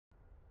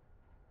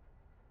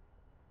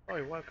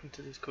Hi, welcome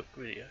to this quick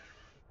video.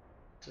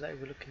 Today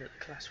we're looking at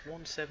the Class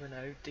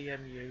 170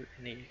 DMU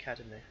in the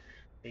Academy.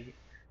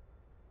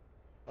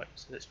 Right,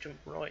 so let's jump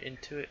right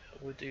into it.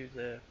 We'll do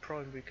the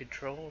primary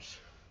controls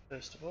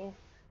first of all.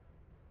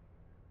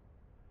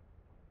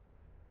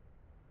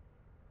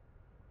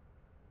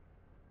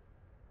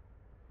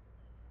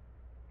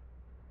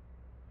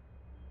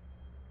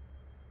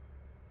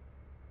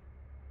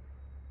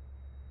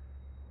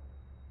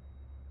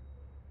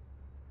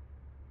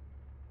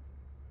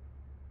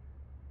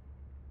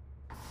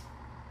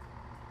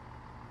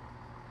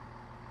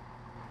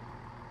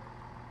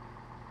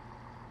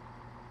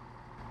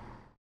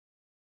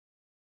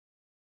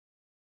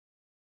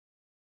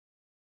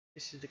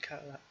 This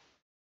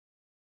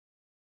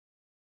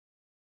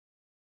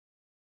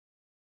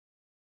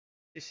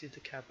is the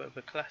cab of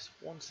a Class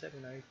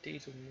 170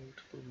 diesel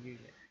multiple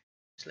unit.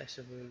 This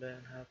lesson we'll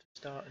learn how to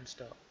start and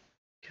stop.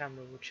 The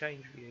camera will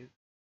change view.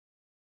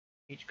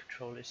 Each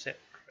control is set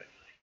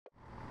correctly.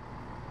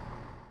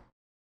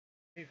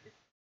 Moving.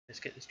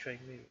 Let's get this train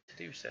moving. To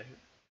do so,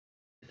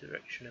 the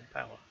direction and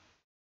power.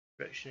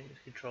 Direction is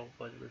controlled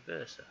by the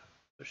reverser.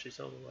 Push this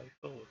all the way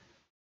forward.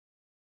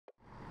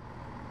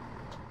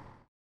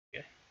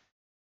 Okay.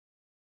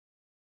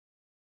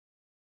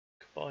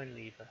 Combine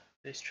lever.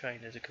 This train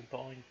has a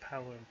combined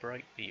power and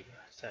brake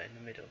lever set in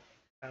the middle.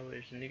 Power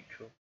is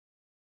neutral.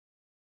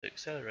 To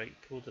accelerate,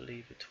 pull the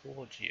lever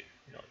towards you,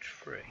 notch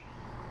 3.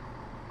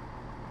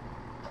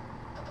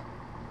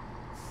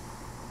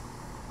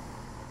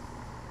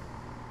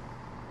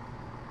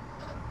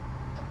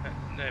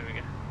 There we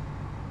go.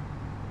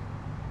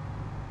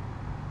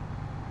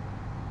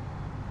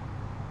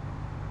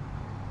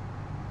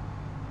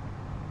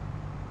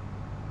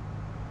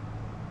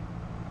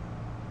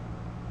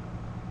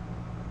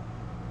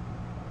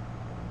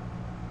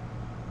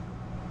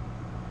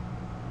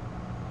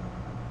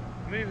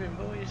 Moving,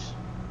 boys.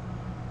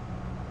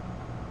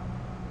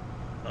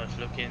 Nice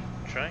looking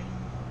train.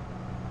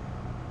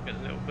 Got a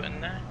little button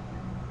there.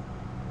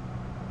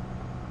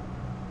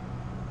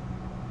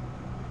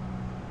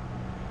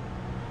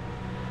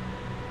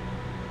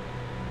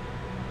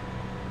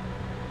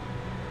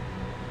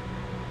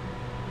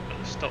 Got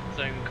the stop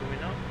zone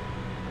coming up.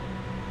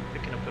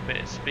 Picking up a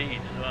bit of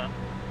speed as well.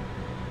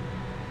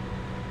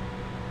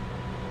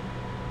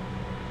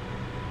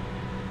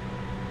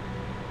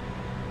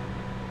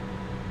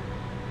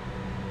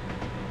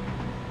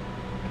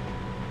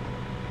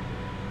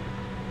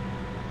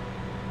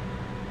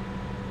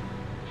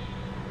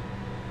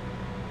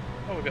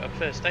 Oh, we've got a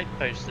first aid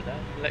post today,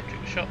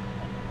 electric shock,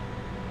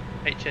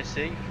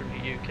 HSE from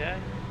the UK.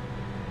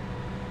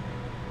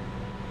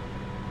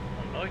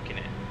 I'm liking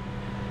it.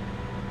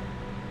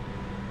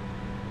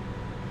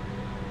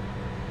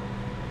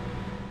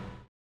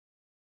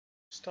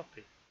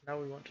 Stopping. Now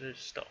we want to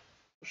stop.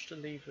 Push the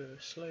lever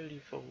slowly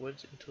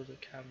forwards until the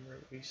camera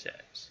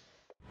resets.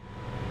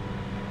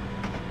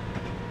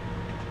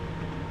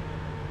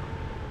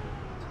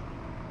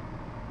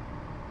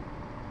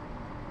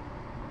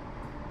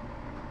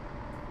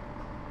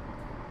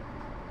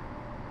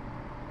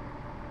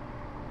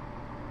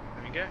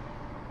 There we go.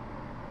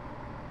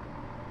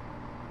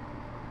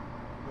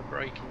 We're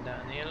braking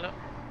down here, look.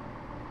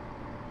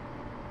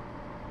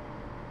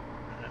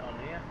 Put it on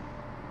here.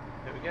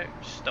 There we go.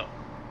 Stop.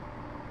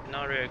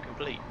 Scenario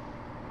complete.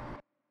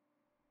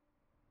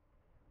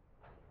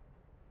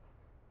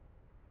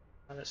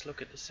 Now let's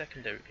look at the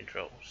secondary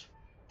controls.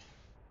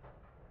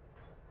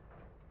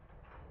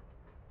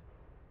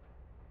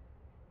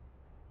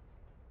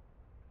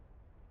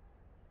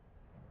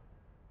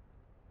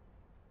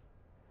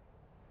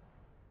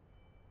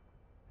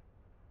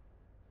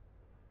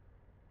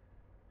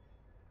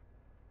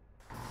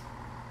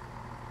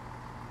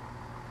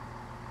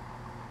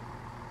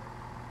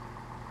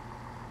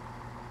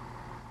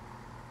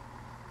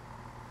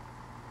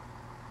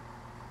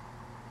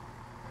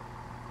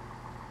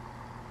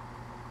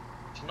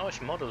 It's a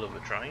nice model of a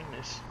train,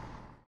 this.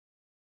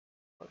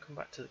 Welcome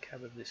back to the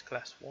cab of this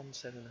Class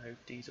 170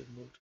 diesel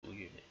multiple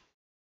unit.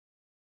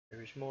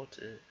 There is more to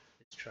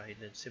this train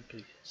than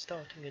simply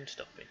starting and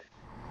stopping.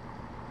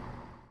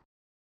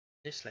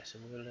 In this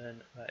lesson we'll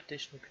learn about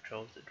additional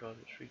controls that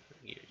drivers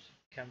frequently use.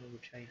 The camera will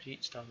change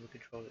each time the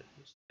controller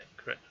is set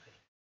correctly.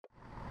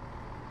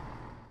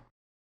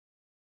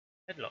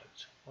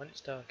 Headlights. When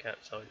it's dark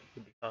outside it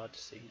can be hard to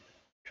see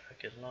the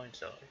track and line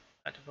sight.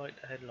 Activate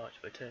the headlights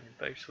by turning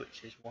both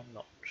switches one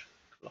notch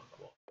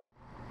clockwise.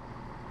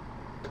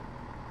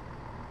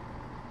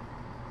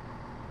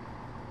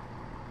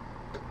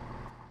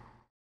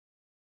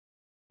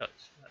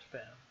 That's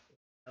better.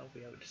 I'll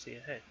be able to see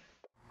ahead.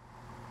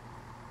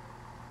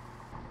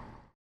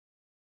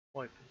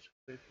 Wipers.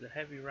 With the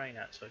heavy rain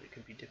outside it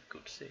can be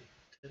difficult to see.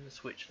 Turn the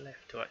switch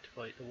left to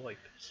activate the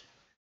wipers.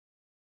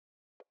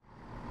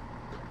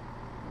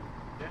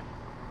 Yeah.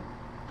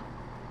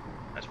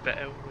 That's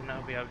better, we'll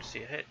now be able to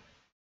see ahead.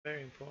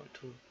 Very important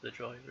tool for the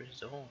driver is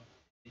the horn.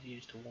 It is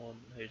used to warn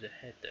those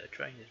ahead that a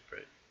train is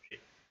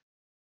approaching.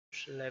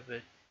 Push the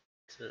lever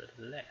to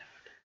the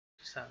left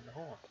to sound the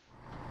horn.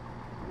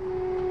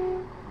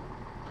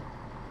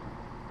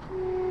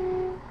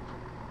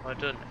 Well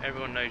done,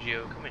 everyone knows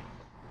you're coming.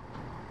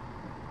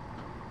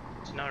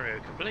 Scenario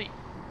complete.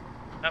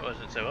 That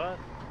wasn't so hard.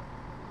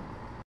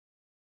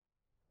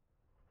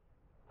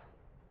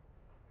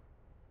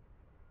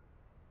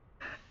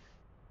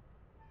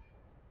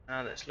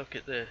 Now let's look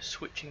at the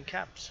switching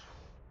cabs.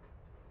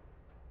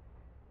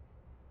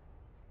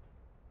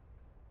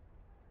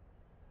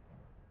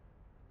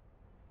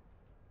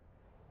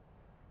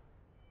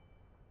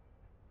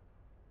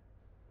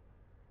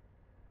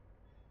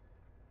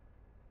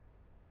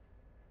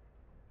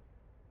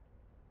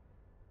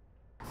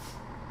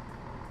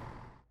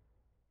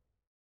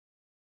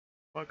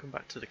 Welcome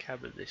back to the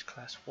cab of this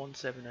Class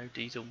 170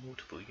 diesel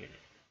multiple unit.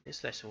 In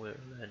this lesson we'll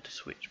learn to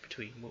switch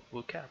between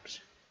multiple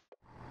cabs.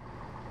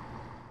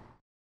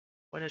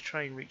 When a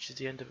train reaches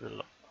the end of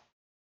the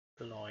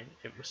line,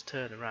 it must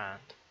turn around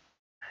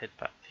and head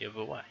back the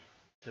other way.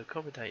 To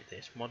accommodate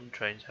this, modern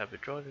trains have a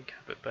driving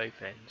cab at both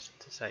ends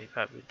to save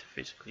having to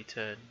physically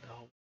turn the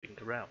whole thing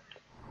around.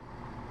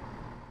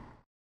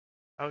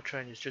 Our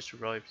train has just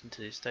arrived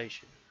into the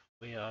station.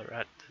 We are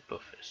at the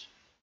buffers.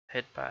 To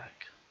head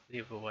back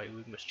the other way,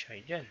 we must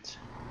change ends.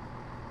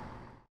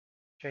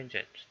 Change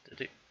ends.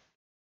 To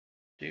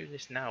do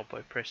this now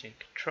by pressing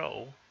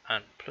Ctrl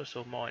and plus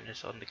or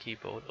minus on the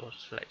keyboard or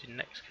selecting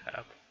next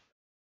cab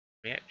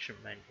in the action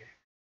menu.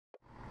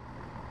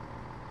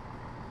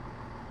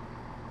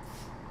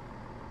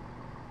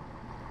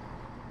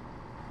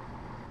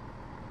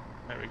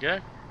 There we go.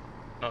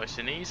 Nice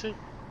and easy.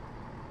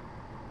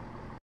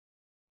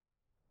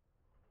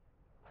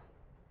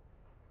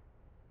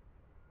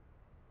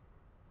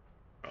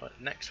 Right,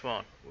 next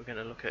one, we're going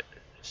to look at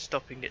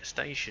stopping at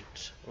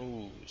stations.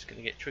 Ooh, it's going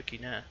to get tricky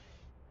now.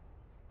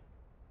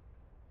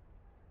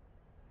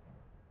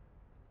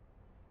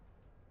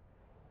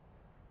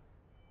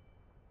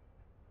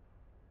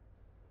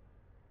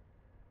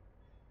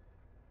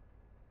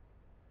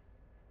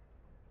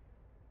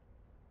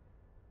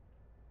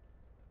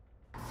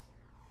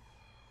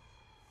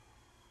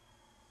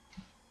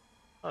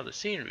 Oh, the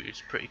scenery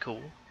is pretty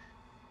cool.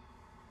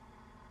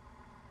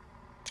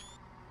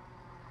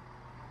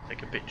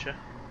 Take a picture.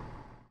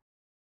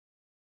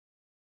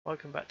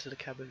 Welcome back to the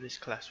cab of this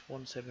Class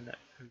 170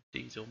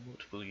 diesel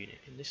multiple unit.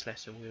 In this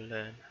lesson we'll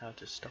learn how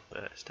to stop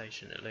at a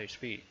station at low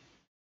speed.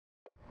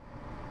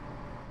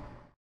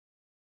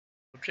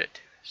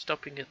 Objective: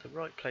 stopping at the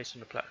right place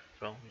on the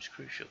platform is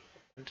crucial.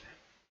 And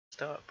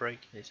start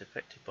braking is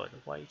affected by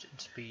the weight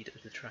and speed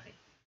of the train.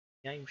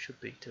 The aim should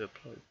be to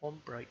apply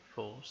one brake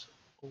force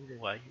all the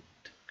way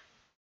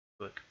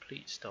to a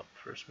complete stop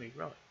for a smooth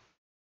ride.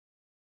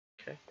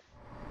 Okay.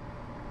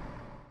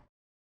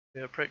 We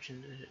are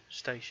approaching the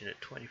station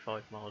at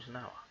 25 miles an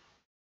hour.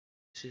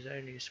 This is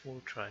only a small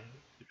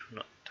train which will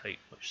not take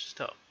much to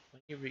stop.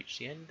 When you reach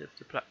the end of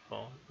the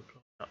platform,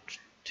 apply notch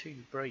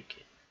 2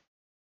 braking.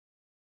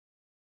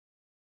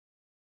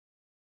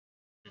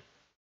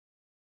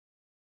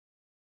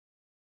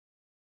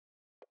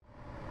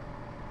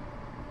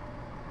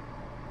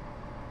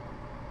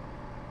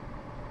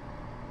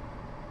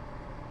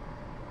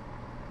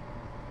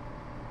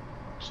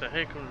 So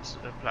here comes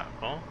the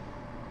platform.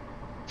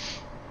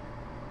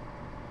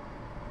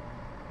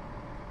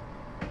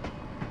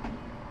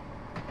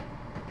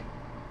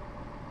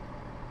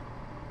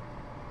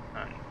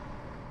 And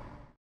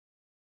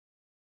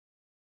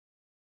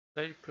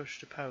slowly push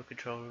the power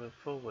controller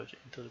forward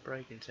into the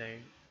braking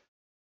zone.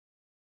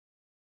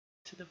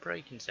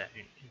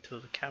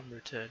 Until the camera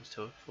returns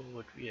to a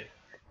forward view.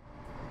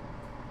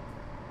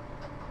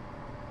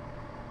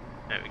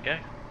 There we go.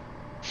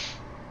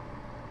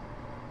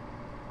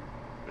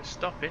 We'll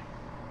stop it.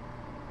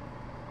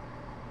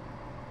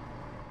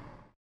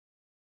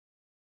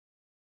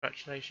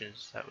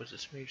 Congratulations, that was a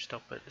smooth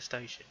stop at the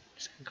station.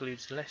 This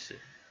concludes the lesson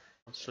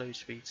on slow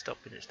speed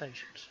stopping at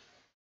stations.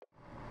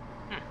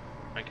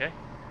 Okay.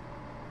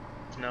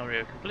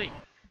 Scenario complete.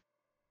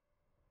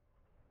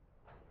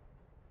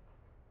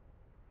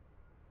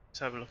 Let's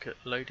have a look at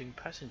loading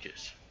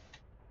passengers.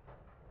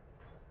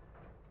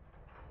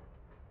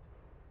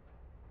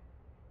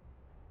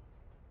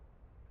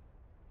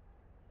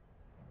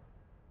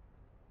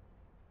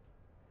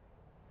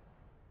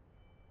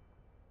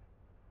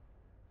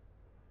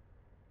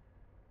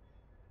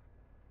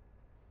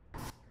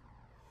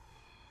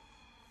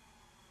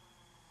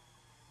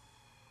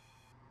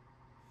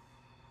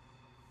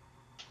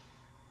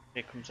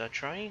 Here comes our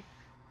train.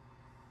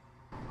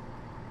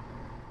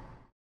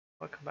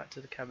 Welcome back to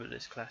the cab of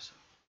this Class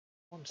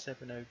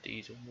 170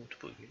 diesel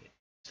multiple unit. In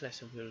this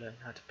lesson we'll learn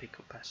how to pick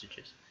up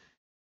passengers.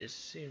 It is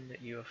assumed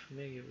that you are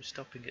familiar with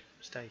stopping at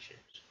stations.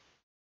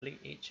 Complete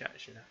each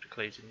action after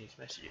closing these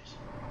messages.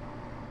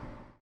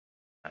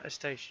 At a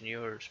station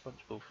you are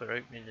responsible for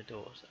opening the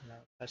doors and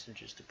allowing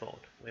passengers to board.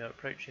 We are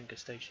approaching a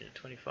station at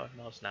 25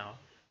 miles an hour,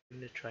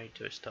 bringing the train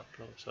to a stop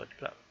alongside the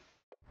platform.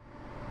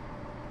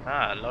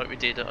 Ah, like we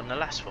did on the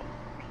last one.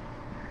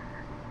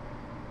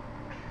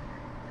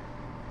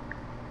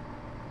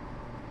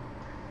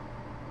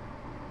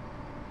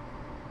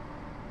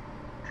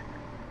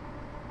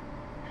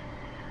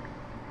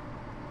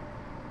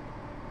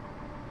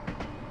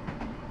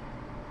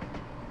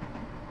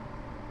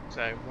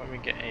 So when we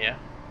get here,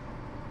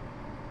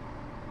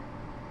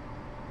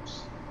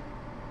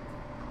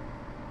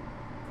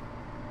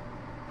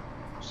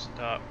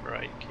 start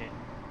braking.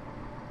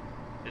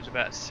 It's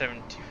about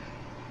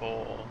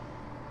 74.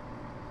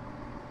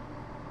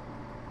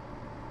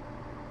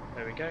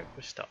 There we go,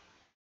 we're stopped.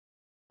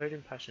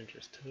 Loading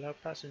passengers. To allow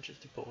passengers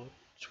to board,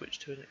 switch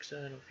to an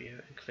external view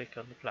and click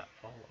on the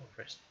platform or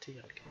press the T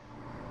on key.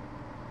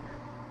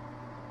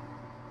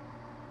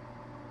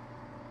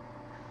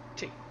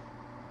 T.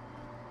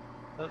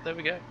 Oh, there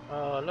we go.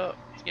 Oh look,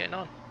 he's getting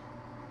on.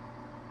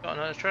 Got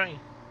another train.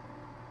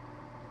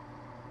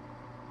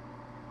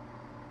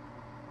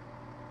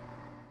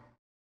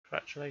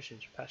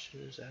 Congratulations,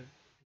 passengers have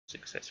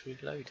successfully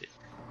loaded.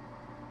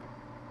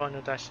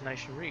 Final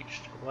destination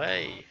reached.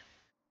 Away!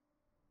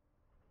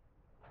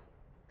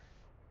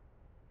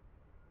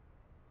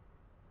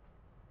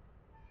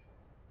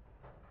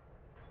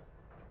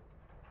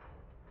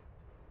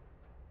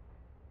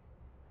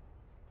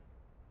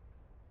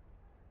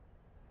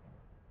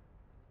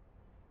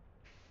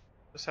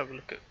 Let's have a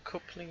look at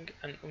coupling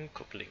and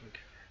uncoupling.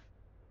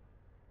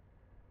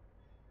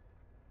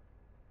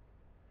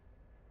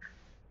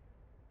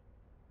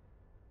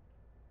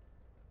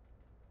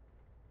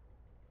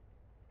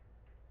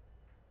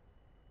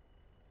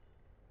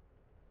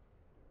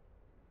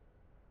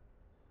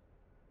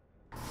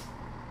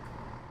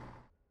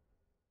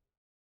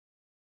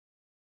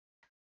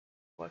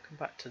 Welcome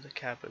back to the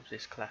cab of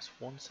this Class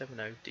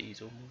 170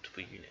 diesel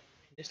multiple unit.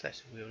 In this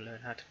lesson we will learn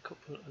how to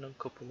couple and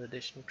uncouple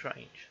additional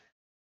trains.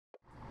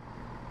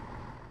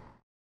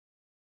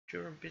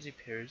 During busy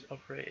periods,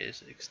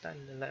 operators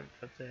extend the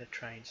length of their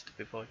trains to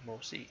provide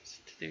more seats.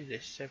 To do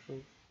this, several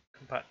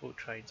compatible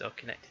trains are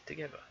connected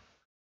together.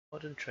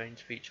 Modern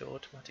trains feature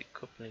automatic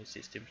coupling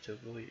systems to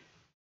avoid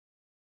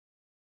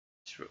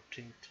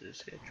disrupting to the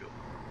schedule.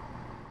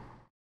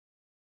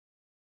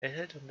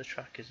 Ahead on the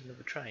track is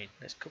another train.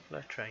 Let's couple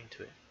our train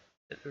to it.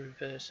 Set the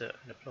reverser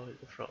and apply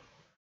the throttle.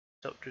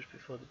 Stop just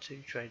before the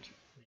two trains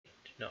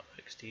do not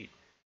exceed.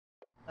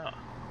 Ah.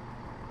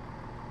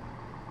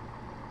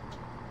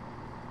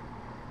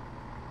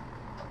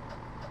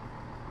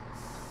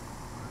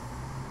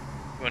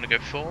 You want to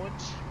go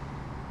forwards?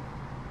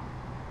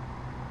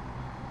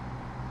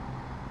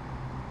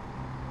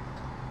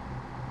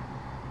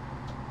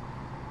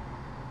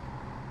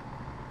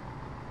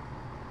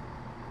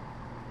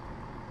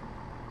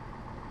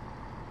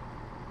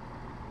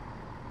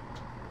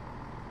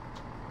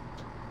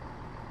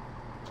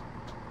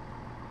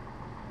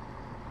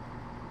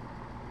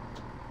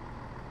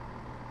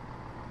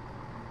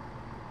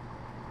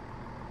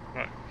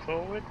 Right,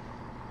 forward.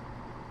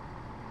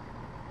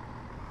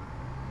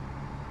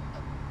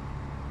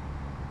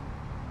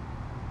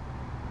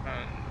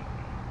 And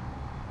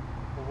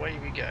away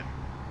we go.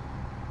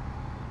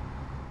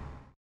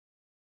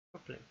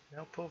 Coupling.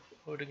 Now pull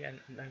forward again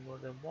and no more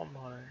than 1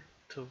 mile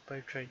until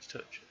both trains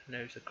touch and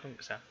there is a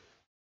clunk sound.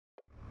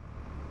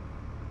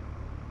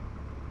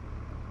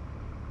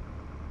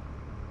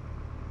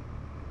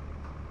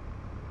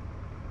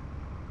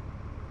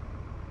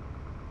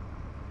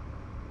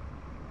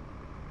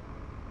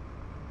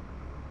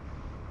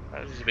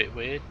 That was a bit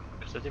weird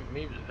because I didn't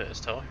move the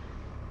first time.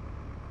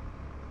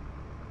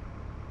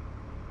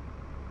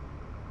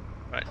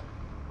 Right.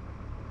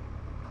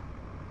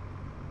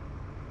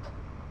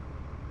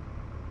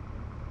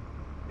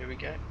 Here we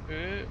go.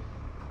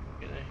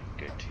 Gonna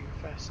go too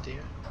fast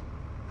here.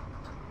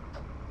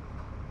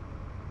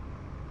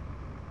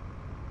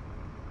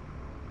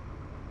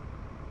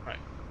 Right.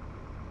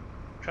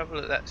 Travel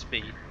at that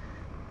speed.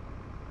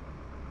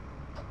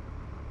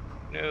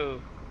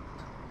 No.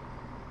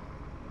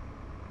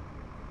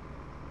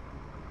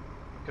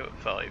 Go at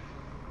 5.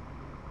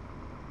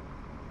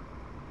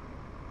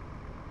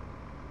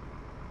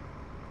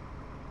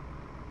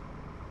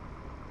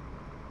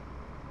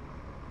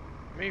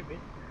 Moving.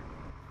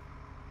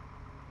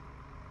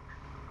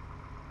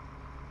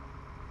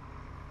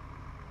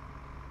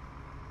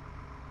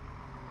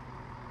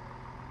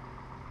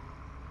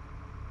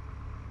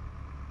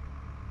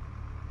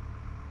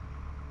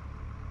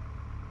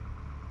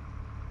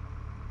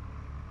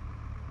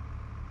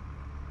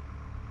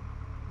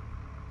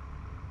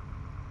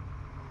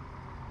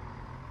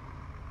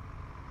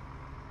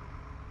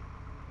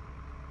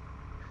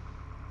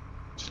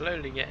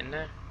 Slowly getting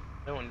there.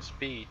 Don't want the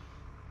speed.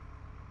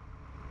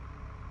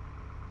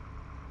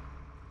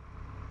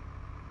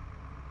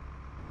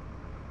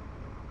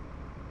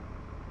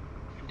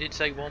 It did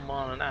say 1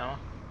 mile an hour,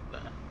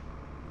 but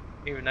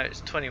even though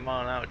it's 20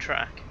 mile an hour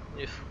track.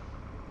 If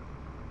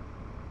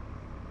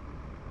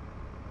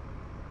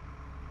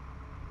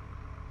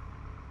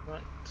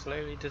right,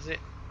 slowly does it.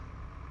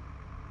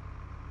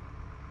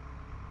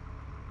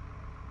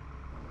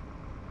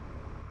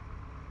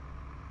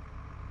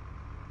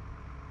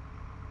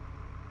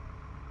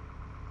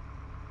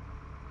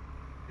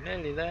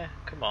 Nearly there.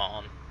 Come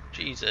on,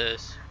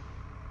 Jesus.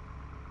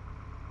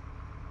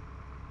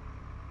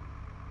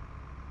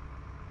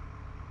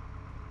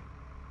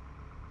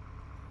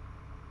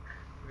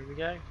 Here we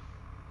go.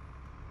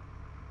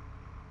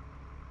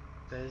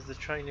 There's the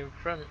train in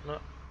front,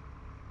 look.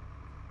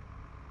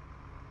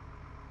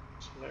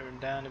 Slowing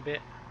down a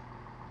bit.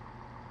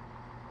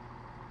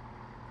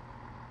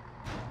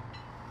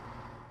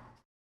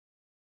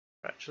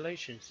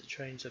 Congratulations, the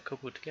trains are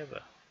coupled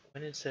together.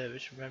 When in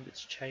service, remember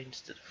to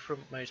change to the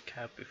frontmost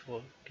cab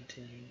before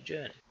continuing the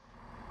journey.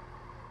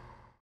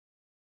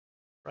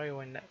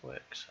 Railway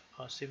networks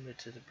are similar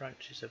to the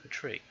branches of a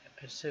tree.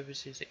 As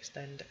services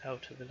extend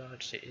out of a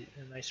large city,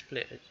 they may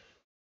split at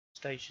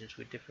stations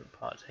with different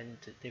parts heading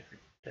to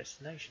different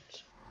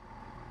destinations.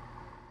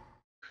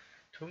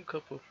 To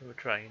uncouple from a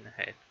train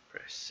ahead,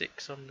 press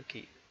 6 on the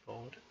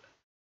keyboard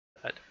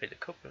to activate the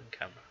coupling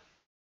camera,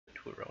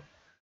 which will roll.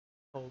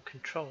 Hold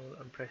Control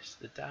and press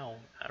the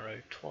down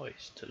arrow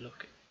twice to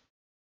look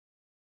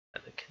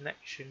at the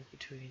connection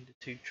between the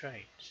two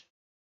trains.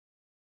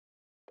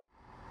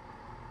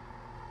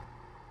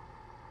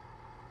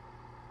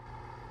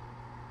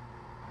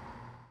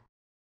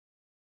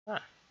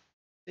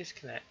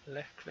 Disconnect,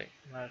 left click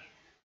mouse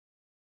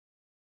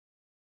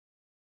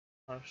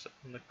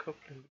on the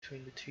coupling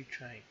between the two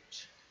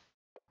trains.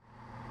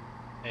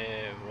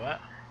 What?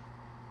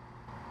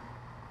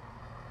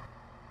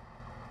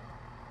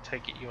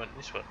 Take it you want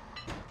this one.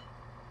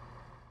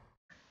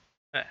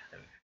 There we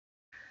go.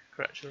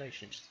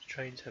 Congratulations, the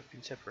trains have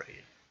been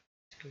separated.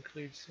 This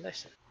concludes the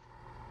lesson.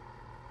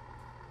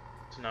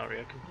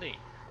 Scenario complete.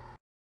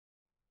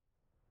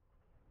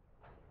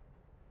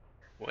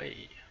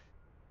 Way.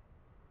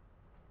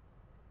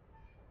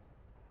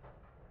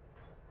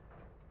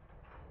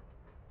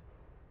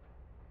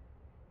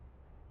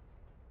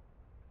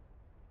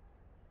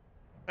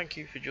 Thank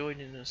you for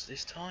joining us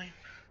this time.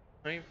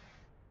 In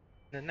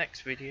the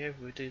next video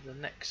we'll do the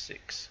next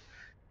 6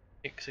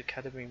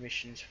 Academy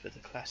missions for the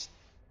class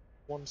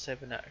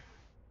 170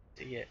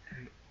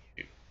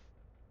 DMU.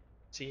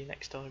 See you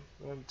next time.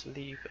 Remember to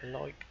leave a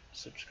like,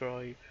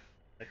 subscribe,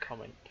 and a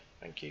comment.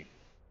 Thank you.